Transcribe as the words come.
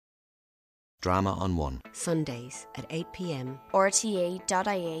Drama on One. Sundays at 8 p.m.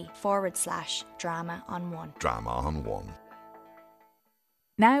 rte.ie/drama on one. Drama on One.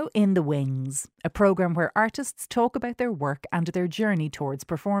 Now in the Wings, a programme where artists talk about their work and their journey towards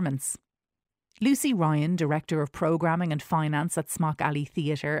performance. Lucy Ryan, Director of Programming and Finance at Smock Alley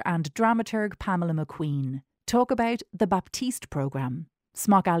Theatre, and dramaturg Pamela McQueen talk about the Baptiste Programme,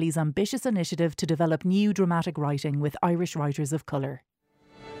 Smock Alley's ambitious initiative to develop new dramatic writing with Irish writers of colour.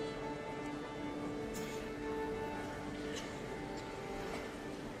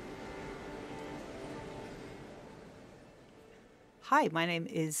 Hi, my name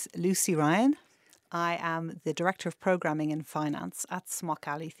is Lucy Ryan. I am the Director of Programming and Finance at Smock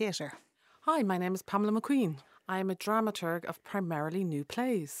Alley Theatre. Hi, my name is Pamela McQueen. I am a dramaturg of primarily new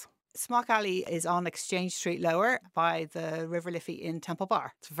plays. Smock Alley is on Exchange Street Lower by the River Liffey in Temple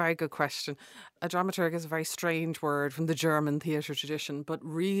Bar. It's a very good question. A dramaturg is a very strange word from the German theatre tradition, but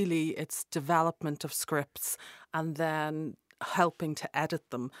really it's development of scripts and then helping to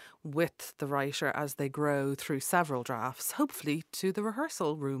edit them with the writer as they grow through several drafts, hopefully to the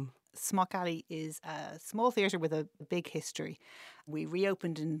rehearsal room. Smock Alley is a small theatre with a big history. We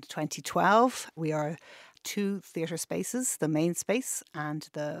reopened in 2012. We are 2 theatre spaces, the main space and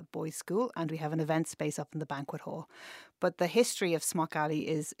the boys' school, and we have an event space up in the banquet hall. But the history of Smock Alley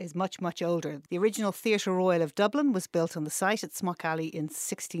is much, much older. The original Theatre Royal of Dublin was built on the site at Smock Alley in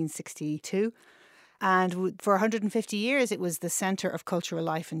 1662. And for 150 years, it was the centre of cultural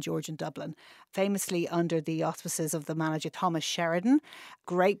life in Georgian Dublin, famously under the auspices of the manager Thomas Sheridan.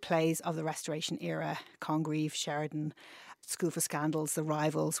 Great plays of the Restoration era, Congreve, Sheridan, School for Scandals, The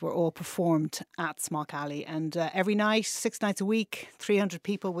Rivals, were all performed at Smock Alley. And every night, 6 nights a week, 300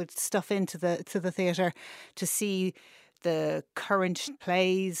 people would stuff into the theatre to see the current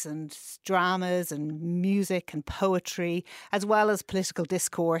plays and dramas and music and poetry, as well as political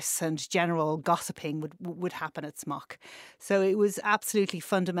discourse and general gossiping would happen at Smock. So it was absolutely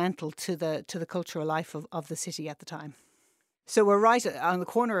fundamental to the cultural life of the city at the time. So we're right on the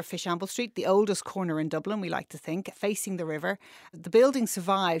corner of Fishamble Street, the oldest corner in Dublin, we like to think, facing the river. The building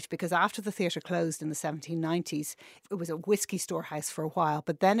survived because after the theatre closed in the 1790s, it was a whiskey storehouse for a while,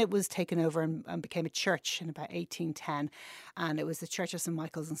 but then it was taken over and became a church in about 1810. And it was the Church of St.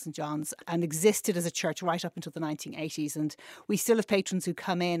 Michael's and St. John's, and existed as a church right up until the 1980s. And we still have patrons who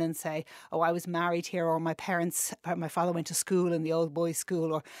come in and say, oh, I was married here, or my father went to school in the old boys'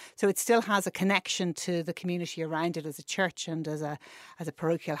 school. So it still has a connection to the community around it as a church and as a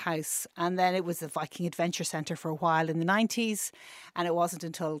parochial house. And then it was a Viking Adventure Centre for a while in the 90s. And it wasn't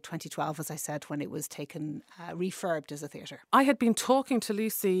until 2012, as I said, when it was taken, refurbed as a theatre. I had been talking to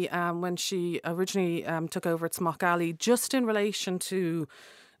Lucy when she originally took over at Smock Alley, just in relation to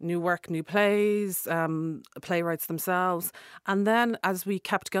new work, new plays, playwrights themselves. And then as we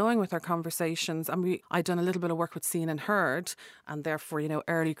kept going with our conversations, and I'd done a little bit of work with Seen and Heard, and therefore,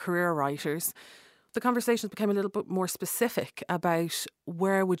 early career writers, the conversations became a little bit more specific about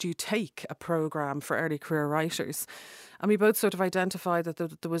where would you take a programme for early career writers. And we both sort of identified that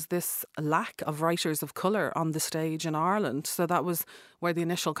there was this lack of writers of colour on the stage in Ireland. So that was where the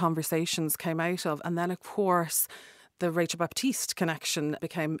initial conversations came out of. And then, of course, the Rachel Baptiste connection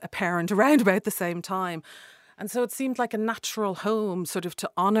became apparent around about the same time. And so it seemed like a natural home sort of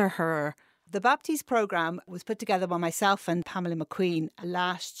to honour her. The Baptiste programme was put together by myself and Pamela McQueen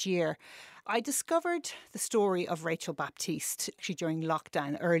last year. I discovered the story of Rachel Baptiste actually during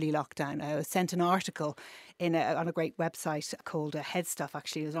lockdown, early lockdown. I was sent an article on a great website called Headstuff,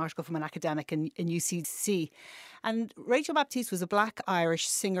 actually. It was an article from an academic in UCC. And Rachel Baptiste was a black Irish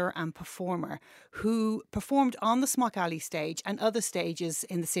singer and performer who performed on the Smock Alley stage and other stages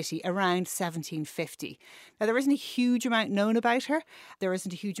in the city around 1750. Now, there isn't a huge amount known about her. There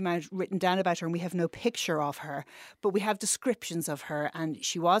isn't a huge amount written down about her, and we have no picture of her. But we have descriptions of her, and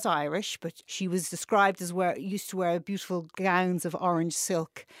she was Irish, but she was described as used to wear beautiful gowns of orange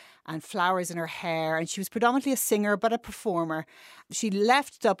silk and flowers in her hair, and she was predominantly a singer but a performer. She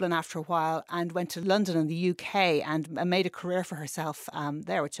left Dublin after a while and went to London in the UK and made a career for herself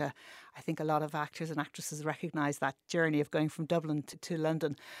there, which I think a lot of actors and actresses recognise that journey of going from Dublin to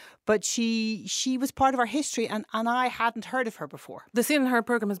London. But she was part of our history, and I hadn't heard of her before. The Seen and Heard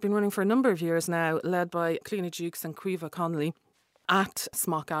programme has been running for a number of years now, led by Cliona Dukes and Caoimhe Connolly at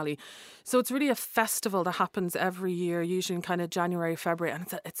Smock Alley. So it's really a festival that happens every year, usually in kind of January, February,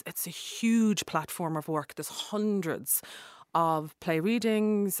 and it's a huge platform of work. There's hundreds of play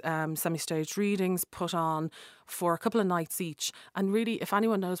readings, semi-staged readings put on for a couple of nights each. And really, if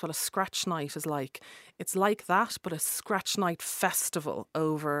anyone knows what a scratch night is like, it's like that, but a scratch night festival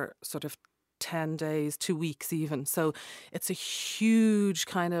over sort of 10 days, 2 weeks even. So it's a huge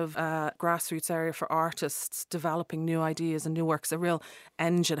kind of grassroots area for artists developing new ideas and new works, a real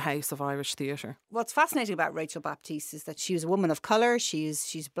engine house of Irish theatre. What's fascinating about Rachel Baptiste is that she was a woman of colour,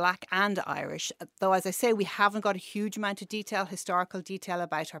 she's black and Irish, though as I say we haven't got a huge amount of detail, historical detail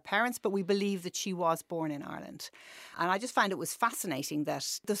about her parents, but we believe that she was born in Ireland. And I just found it was fascinating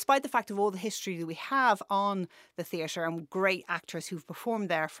that despite the fact of all the history that we have on the theatre and great actors who've performed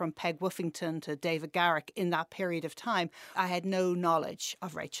there, from Peg Woofington to David Garrick in that period of time, I had no knowledge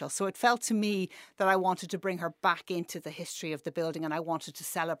of Rachel. So it felt to me that I wanted to bring her back into the history of the building and I wanted to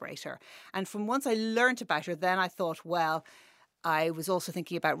celebrate her. And from once I learnt about her, then I thought, well, I was also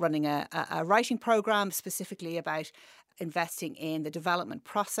thinking about running a writing programme specifically about investing in the development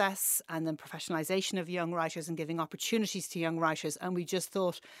process and then professionalisation of young writers and giving opportunities to young writers. And we just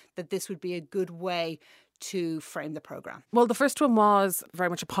thought that this would be a good way to frame the programme. Well, the first one was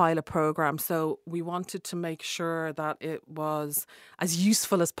very much a pilot programme, so we wanted to make sure that it was as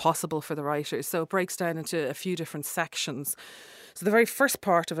useful as possible for the writers. So it breaks down into a few different sections. So the very first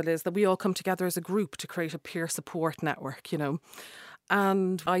part of it is that we all come together as a group to create a peer support network,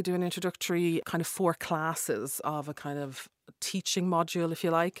 And I do an introductory kind of 4 classes of a kind of teaching module, if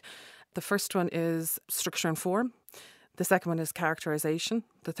you like. The first one is structure and form. The second one is characterisation.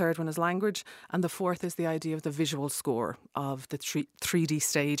 The third one is language. And the fourth is the idea of the visual score of the 3D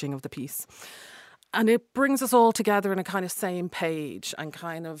staging of the piece. And it brings us all together in a kind of same page and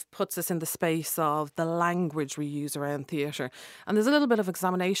kind of puts us in the space of the language we use around theatre. And there's a little bit of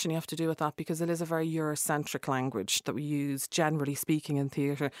examination you have to do with that because it is a very Eurocentric language that we use, generally speaking, in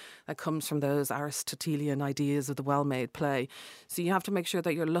theatre that comes from those Aristotelian ideas of the well-made play. So you have to make sure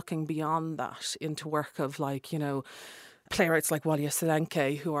that you're looking beyond that into work of playwrights like Wole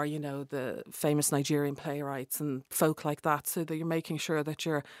Soyinka, who are, the famous Nigerian playwrights and folk like that, so that you're making sure that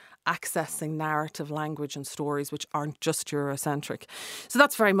you're accessing narrative language and stories which aren't just Eurocentric. So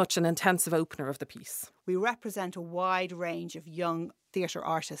that's very much an intensive opener of the piece. We represent a wide range of young theatre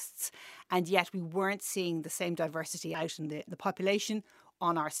artists, and yet we weren't seeing the same diversity out in the population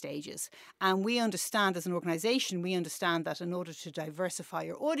on our stages. And we understand as an organisation, we understand that in order to diversify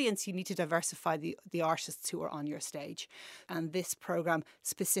your audience, you need to diversify the artists who are on your stage. And this programme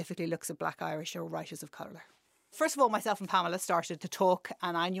specifically looks at Black, Irish or writers of colour. First of all, myself and Pamela started to talk,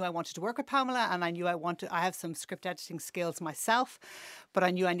 and I knew I wanted to work with Pamela, and I knew I have some script editing skills myself, but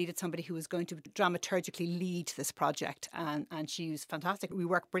I knew I needed somebody who was going to dramaturgically lead this project, and she was fantastic. We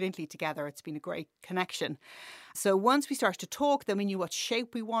worked brilliantly together. It's been a great connection. So once we started to talk, then we knew what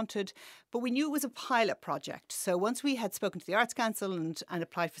shape we wanted, but we knew it was a pilot project. So once we had spoken to the Arts Council and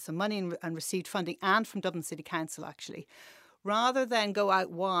applied for some money and received funding, and from Dublin City Council actually, rather than go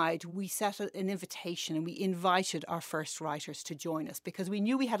out wide, we set an invitation and we invited our first writers to join us because we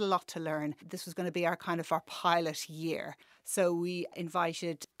knew we had a lot to learn. This was going to be our pilot year. So we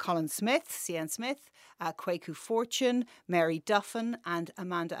invited Colin Smith, C.N. Smith, Kwaku Fortune, Mary Duffin and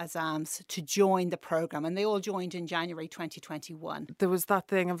Amanda Azams to join the programme. And they all joined in January 2021. There was that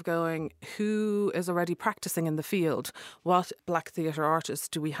thing of going, who is already practising in the field? What Black theatre artists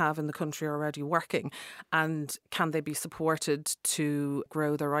do we have in the country already working? And can they be supported to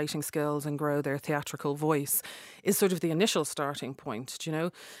grow their writing skills and grow their theatrical voice? Is sort of the initial starting point,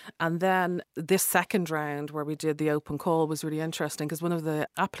 And then this second round where we did the open call was really interesting because one of the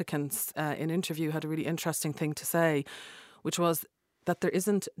applicants in interview had a really interesting thing to say, which was that there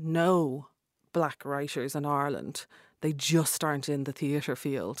isn't no Black writers in Ireland. They just aren't in the theatre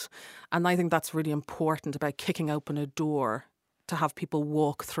field. And I think that's really important about kicking open a door to have people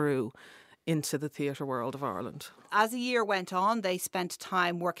walk through into the theatre world of Ireland. As the year went on, they spent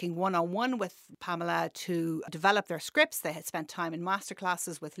time working one-on-one with Pamela to develop their scripts. They had spent time in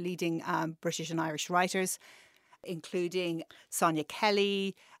masterclasses with leading British and Irish writers, including Sonia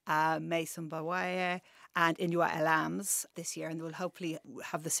Kelly, Mason Bawaye and Inua Elams this year, and we'll hopefully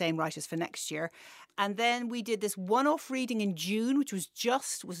have the same writers for next year. And then we did this one-off reading in June, which was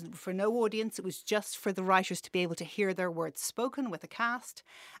for no audience. It was just for the writers to be able to hear their words spoken with a cast.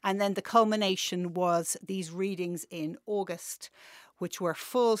 And then the culmination was these readings in August, which were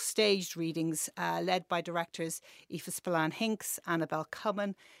full staged readings led by directors Aoife Spillane-Hinks, Annabel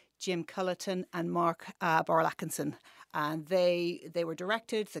Cummin, Jim Culleton and Mark Borl-Atkinson. And they were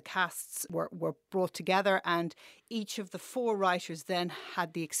directed, the casts were brought together, and each of the 4 writers then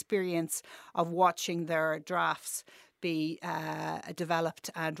had the experience of watching their drafts be developed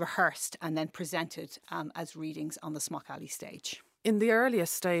and rehearsed and then presented as readings on the Smock Alley stage. In the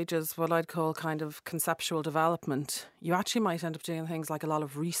earliest stages, what I'd call kind of conceptual development, you actually might end up doing things like a lot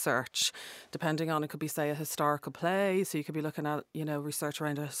of research, depending on, it could be, say, a historical play. So you could be looking at, research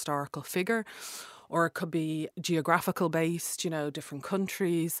around a historical figure, or it could be geographical based, different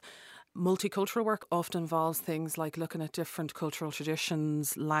countries. Multicultural work often involves things like looking at different cultural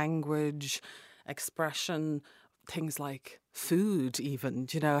traditions, language, expression, things like food even,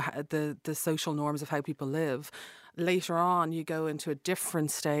 the social norms of how people live. Later on, you go into a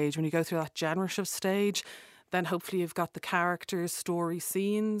different stage. When you go through that generative stage, then hopefully you've got the characters, story,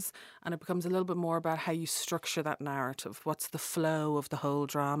 scenes, and it becomes a little bit more about how you structure that narrative. What's the flow of the whole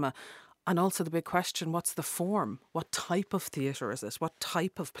drama? And also the big question, what's the form? What type of theatre is it? What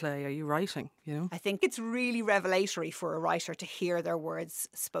type of play are you writing? I think it's really revelatory for a writer to hear their words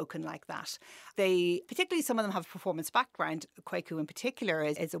spoken like that. They, particularly some of them have a performance background. Kwaku in particular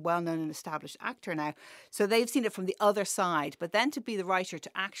is a well-known and established actor now. So they've seen it from the other side. But then to be the writer,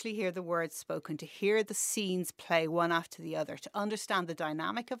 to actually hear the words spoken, to hear the scenes play one after the other, to understand the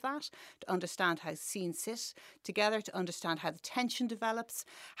dynamic of that, to understand how scenes sit together, to understand how the tension develops,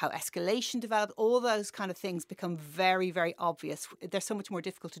 how escalation develops, all those kind of things become very, very obvious. They're so much more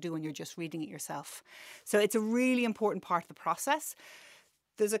difficult to do when you're just reading it yourself. So it's a really important part of the process.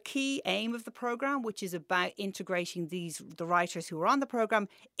 There's a key aim of the programme, which is about integrating the writers who are on the programme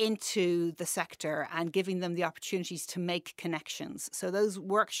into the sector and giving them the opportunities to make connections. So those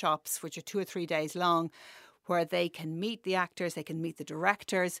workshops, which are 2 or 3 days long, where they can meet the actors, they can meet the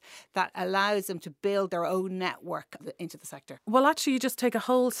directors, that allows them to build their own network into the sector. Well, actually, you just take a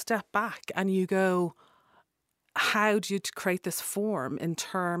whole step back and you go, how do you create this form in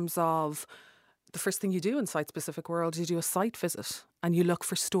terms of the first thing you do in site-specific world is you do a site visit and you look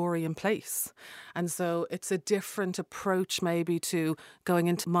for story in place. And so it's a different approach maybe to going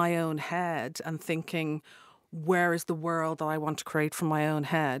into my own head and thinking, where is the world that I want to create from my own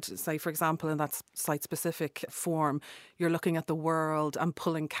head? Say, for example, in that site-specific form, you're looking at the world and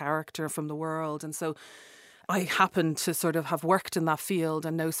pulling character from the world. And so I happen to sort of have worked in that field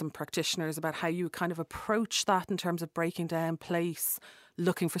and know some practitioners about how you kind of approach that in terms of breaking down place,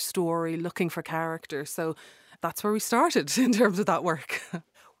 looking for story, looking for character. So that's where we started in terms of that work.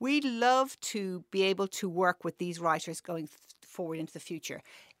 We'd love to be able to work with these writers going forward into the future.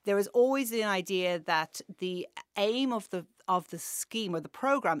 There is always an idea that the aim of the scheme or the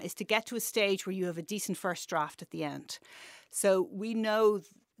programme is to get to a stage where you have a decent first draft at the end. So we know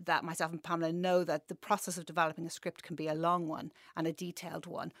that, myself and Pamela know that the process of developing a script can be a long one and a detailed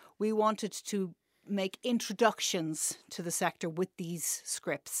one. We wanted to make introductions to the sector with these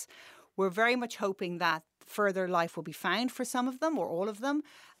scripts. We're very much hoping that further life will be found for some of them or all of them.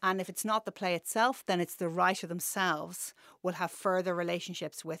 And if it's not the play itself, then it's the writer themselves will have further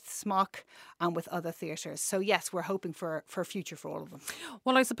relationships with SMOC and with other theatres. So yes, we're hoping for a future for all of them.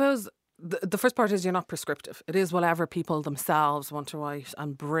 Well, I suppose the first part is you're not prescriptive. It is whatever people themselves want to write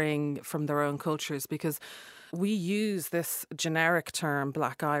and bring from their own cultures, because we use this generic term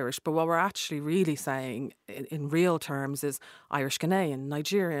Black Irish, but what we're actually really saying in real terms is Irish Ghanaian,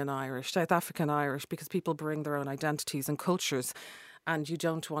 Nigerian Irish, South African Irish, because people bring their own identities and cultures and you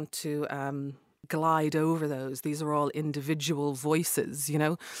don't want to glide over those. These are all individual voices,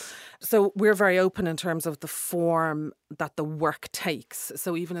 So we're very open in terms of the form that the work takes.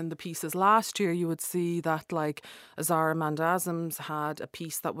 So even in the pieces last year, you would see that like Azara Mandazams had a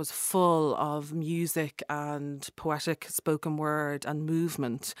piece that was full of music and poetic spoken word and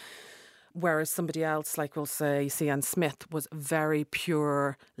movement. Whereas somebody else, like we'll say C.N. Smith, was very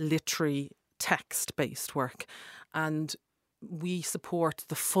pure literary text-based work. And we support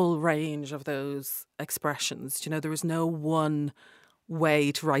the full range of those expressions. There is no one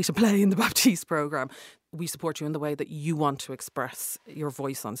way to write a play in the Baptiste programme. We support you in the way that you want to express your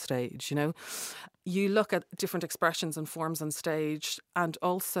voice on stage, You look at different expressions and forms on stage, and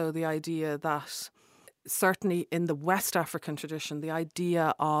also the idea that certainly in the West African tradition, the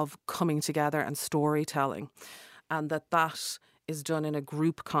idea of coming together and storytelling, and that is done in a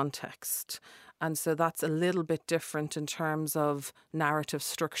group context. And so that's a little bit different in terms of narrative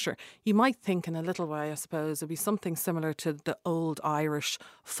structure. You might think in a little way, I suppose, it'd be something similar to the old Irish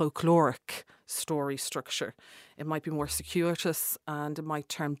folkloric story structure. It might be more circuitous and it might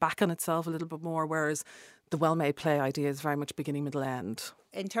turn back on itself a little bit more, whereas the well-made play idea is very much beginning, middle, end.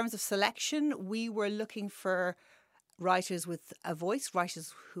 In terms of selection, we were looking for writers with a voice,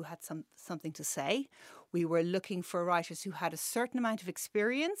 writers who had something to say. We were looking for writers who had a certain amount of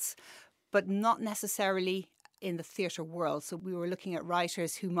experience, but not necessarily in the theatre world. So we were looking at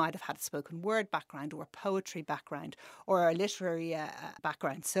writers who might have had a spoken word background or a poetry background or a literary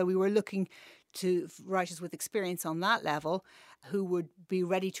background. So we were looking to writers with experience on that level who would be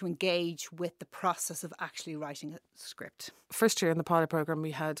ready to engage with the process of actually writing a script. First year in the pilot programme,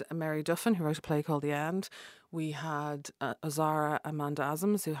 we had Mary Duffin, who wrote a play called The End. We had Ozara Amanda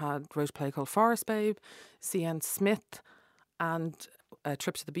Azams, who wrote a play called Forest Babe, C.N. Smith, and A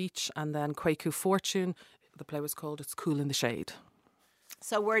Trip to the Beach, and then Kwaku Fortune. The play was called It's Cool in the Shade.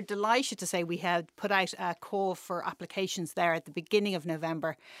 So we're delighted to say we had put out a call for applications there at the beginning of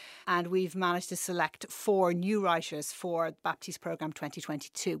November, and we've managed to select 4 new writers for Baptiste Programme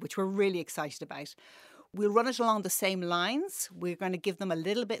 2022, which we're really excited about. We'll run it along the same lines. We're going to give them a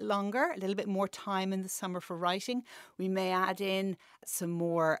little bit longer, a little bit more time in the summer for writing. We may add in some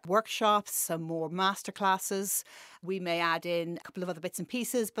more workshops, some more masterclasses. We may add in a couple of other bits and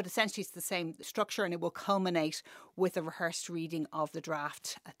pieces, but essentially it's the same structure, and it will culminate with a rehearsed reading of the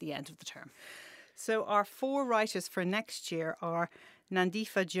draft at the end of the term. So our 4 writers for next year are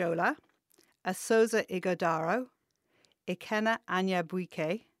Nandifa Jola, Asosa Igodaro, Ikenna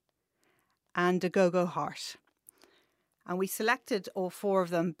Anyabuike, and Agogo Hart. And we selected all 4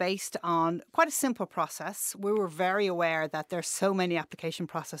 of them based on quite a simple process. We were very aware that there's so many application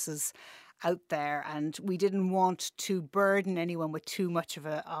processes out there, and we didn't want to burden anyone with too much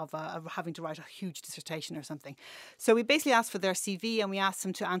of having to write a huge dissertation or something. So we basically asked for their CV, and we asked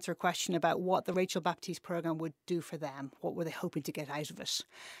them to answer a question about what the Rachel Baptiste programme would do for them. What were they hoping to get out of it?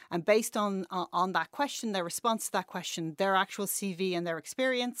 And based on that question, their response to that question, their actual CV and their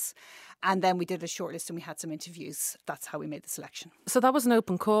experience, and then we did a shortlist and we had some interviews. That's how we made the selection. So that was an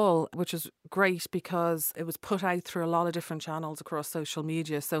open call, which was great because it was put out through a lot of different channels across social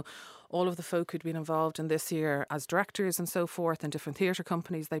media. So all of the folk who'd been involved in this year as directors and so forth, and different theatre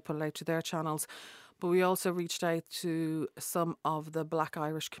companies, they put it out to their channels. But we also reached out to some of the Black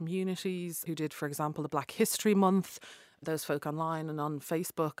Irish communities who did, for example, the Black History Month, those folk online and on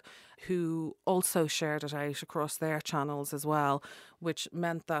Facebook, who also shared it out across their channels as well, which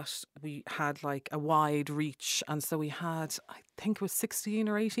meant that we had like a wide reach. And so we had, I think it was 16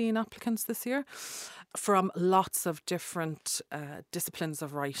 or 18 applicants this year from lots of different disciplines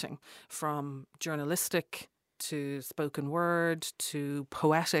of writing, from journalistic to spoken word to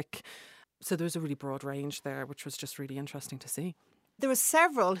poetic. So there was a really broad range there, which was just really interesting to see. There were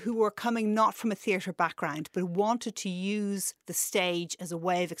several who were coming not from a theatre background, but wanted to use the stage as a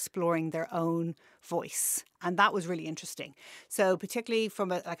way of exploring their own voice. And that was really interesting. So particularly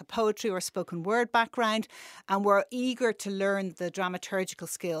from a poetry or spoken word background, and we're eager to learn the dramaturgical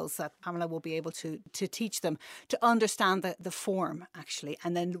skills that Pamela will be able to teach them to understand the form, actually,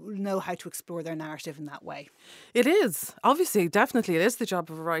 and then know how to explore their narrative in that way. It is. Obviously, definitely it is the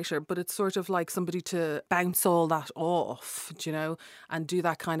job of a writer, but it's sort of like somebody to bounce all that off, you know, and do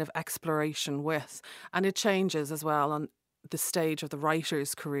that kind of exploration with. And it changes as well on the stage of the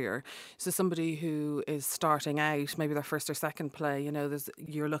writer's career. So somebody who is starting out, maybe their first or second play, you know,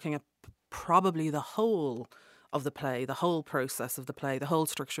 you're looking at probably the whole of the play, the whole process of the play, the whole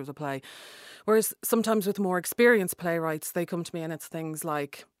structure of the play. Whereas sometimes with more experienced playwrights, they come to me and it's things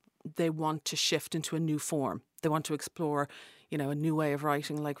like they want to shift into a new form. They want to explore, you know, a new way of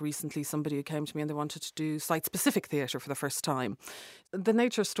writing. Like recently somebody who came to me and they wanted to do site-specific theatre for the first time. The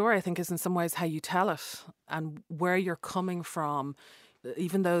nature of story, I think, is in some ways how you tell it and where you're coming from.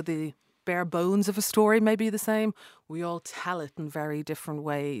 Even though the bare bones of a story may be the same, we all tell it in very different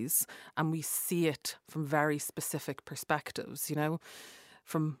ways and we see it from very specific perspectives, you know,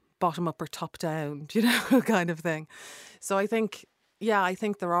 from bottom up or top down, you know, kind of thing. So I think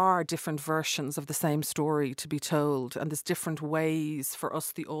there are different versions of the same story to be told, and there's different ways for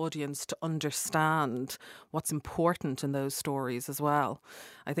us, the audience, to understand what's important in those stories as well.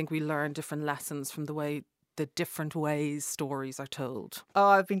 I think we learn different lessons from the different ways stories are told. Oh,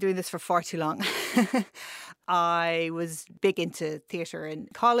 I've been doing this for far too long. I was big into theatre in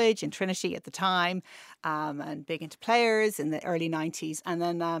college, in Trinity at the time, and big into players in the early 90s. And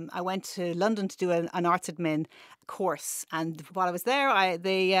then I went to London to do an arts admin course. And while I was there,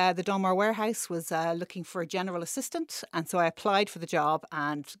 the Donmar Warehouse was looking for a general assistant. And so I applied for the job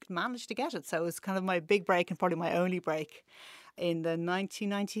and managed to get it. So it was kind of my big break and probably my only break. In the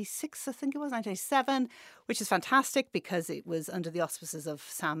 1996, I think it was, 1997, which is fantastic because it was under the auspices of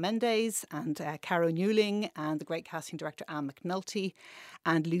Sam Mendes and Caro Newling and the great casting director Anne McNulty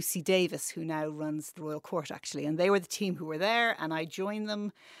and Lucy Davis, who now runs the Royal Court, actually. And they were the team who were there, and I joined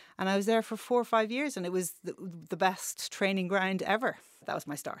them. And I was there for 4 or 5 years, and it was the best training ground ever. That was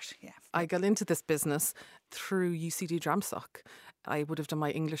my start, yeah. I got into this business through UCD Dramsoc. I would have done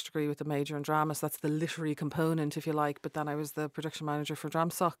my English degree with a major in drama, so that's the literary component, if you like. But then I was the production manager for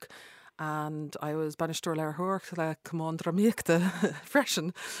Dramsoc, and I was Bannister Leir Huach le Command Dramiachta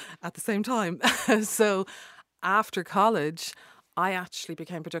freshen at the same time. So after college, I actually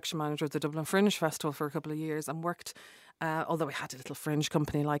became production manager of the Dublin Fringe Festival for a couple of years and worked, although I had a little fringe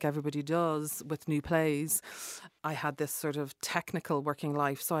company like everybody does with new plays, I had this sort of technical working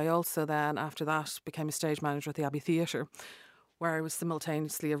life. So I also then, after that, became a stage manager at the Abbey Theatre, where I was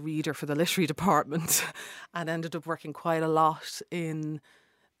simultaneously a reader for the literary department and ended up working quite a lot in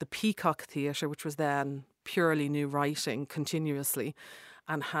the Peacock Theatre, which was then purely new writing continuously,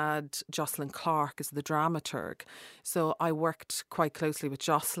 and had Jocelyn Clark as the dramaturg. So I worked quite closely with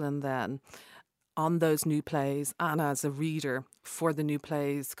Jocelyn then on those new plays and as a reader for the new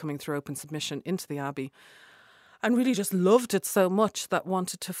plays coming through open submission into the Abbey, and really just loved it so much that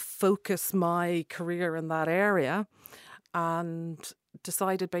wanted to focus my career in that area, and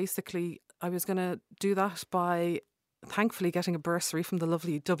decided basically I was going to do that by thankfully getting a bursary from the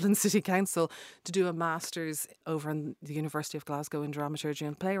lovely Dublin City Council to do a master's over in the University of Glasgow in dramaturgy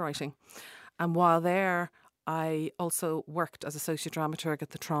and playwriting. And while there, I also worked as associate dramaturg at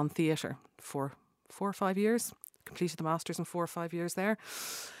the Tron Theatre for 4 or 5 years, completed the master's in 4 or 5 years there.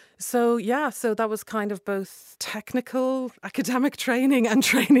 So that was kind of both technical, academic training and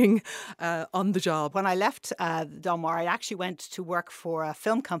training on the job. When I left Donmar, I actually went to work for a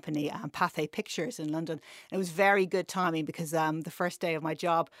film company, Pathé Pictures in London. And it was very good timing because the first day of my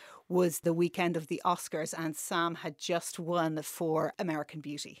job was the weekend of the Oscars, and Sam had just won for American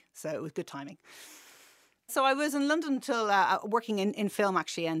Beauty. So it was good timing. So I was in London till working in film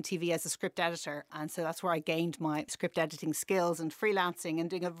actually and TV as a script editor, and so that's where I gained my script editing skills and freelancing and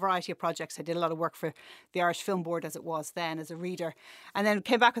doing a variety of projects. I did a lot of work for the Irish Film Board as it was then as a reader, and then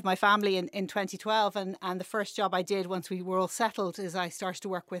came back with my family in 2012, and the first job I did once we were all settled is I started to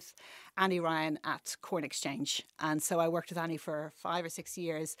work with Annie Ryan at Corn Exchange, and so I worked with Annie for 5 or 6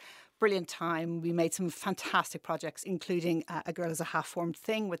 years. Brilliant time. We made some fantastic projects, including A Girl is a Half-Formed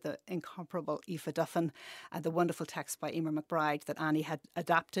Thing with the incomparable Aoife Duffin and the wonderful text by Emer McBride that Annie had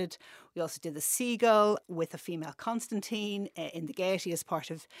adapted. We also did The Seagull with a female Constantine in the Gaiety as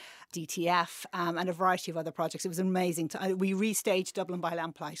part of DTF, and a variety of other projects. It was amazing. We restaged Dublin by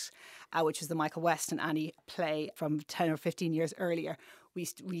Lamplight, which was the Michael West and Annie play from 10 or 15 years earlier. We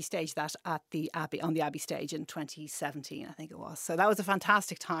restaged that at the Abbey, on the Abbey stage in 2017, I think it was. So that was a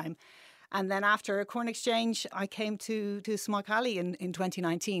fantastic time. And then after Corn Exchange, I came to Smock Alley in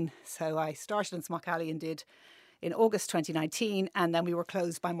 2019. So I started in Smock Alley and did in August 2019, and then we were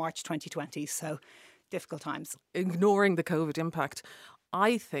closed by March 2020. So difficult times. Ignoring the COVID impact,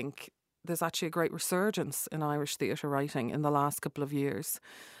 I think there's actually a great resurgence in Irish theatre writing in the last couple of years.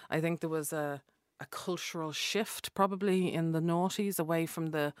 I think there was a cultural shift probably in the noughties away from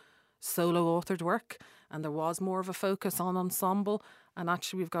the solo authored work, and there was more of a focus on ensemble, and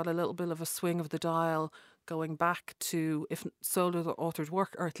actually we've got a little bit of a swing of the dial going back to, if solo authored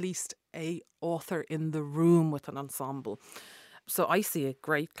work, or at least a author in the room with an ensemble. So I see a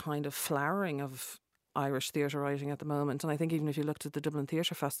great kind of flowering of Irish theatre writing at the moment, and I think even if you looked at the Dublin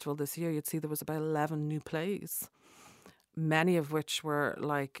Theatre Festival this year, you'd see there was about 11 new plays, many of which were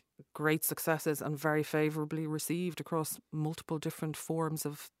like great successes and very favourably received across multiple different forms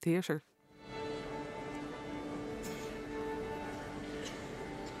of theatre.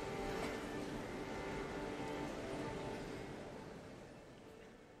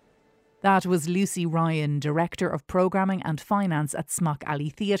 That was Lucy Ryan, Director of Programming and Finance at Smock Alley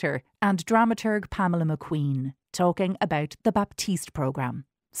Theatre, and dramaturg Pamela McQueen, talking about the Baptiste programme,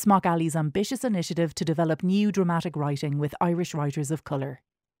 Smock Alley's ambitious initiative to develop new dramatic writing with Irish writers of colour.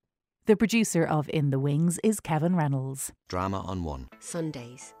 The producer of In the Wings is Kevin Reynolds. Drama on One.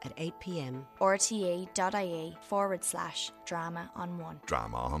 Sundays at 8 p.m. rte.ie/drama on one.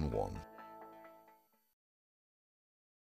 Drama on One.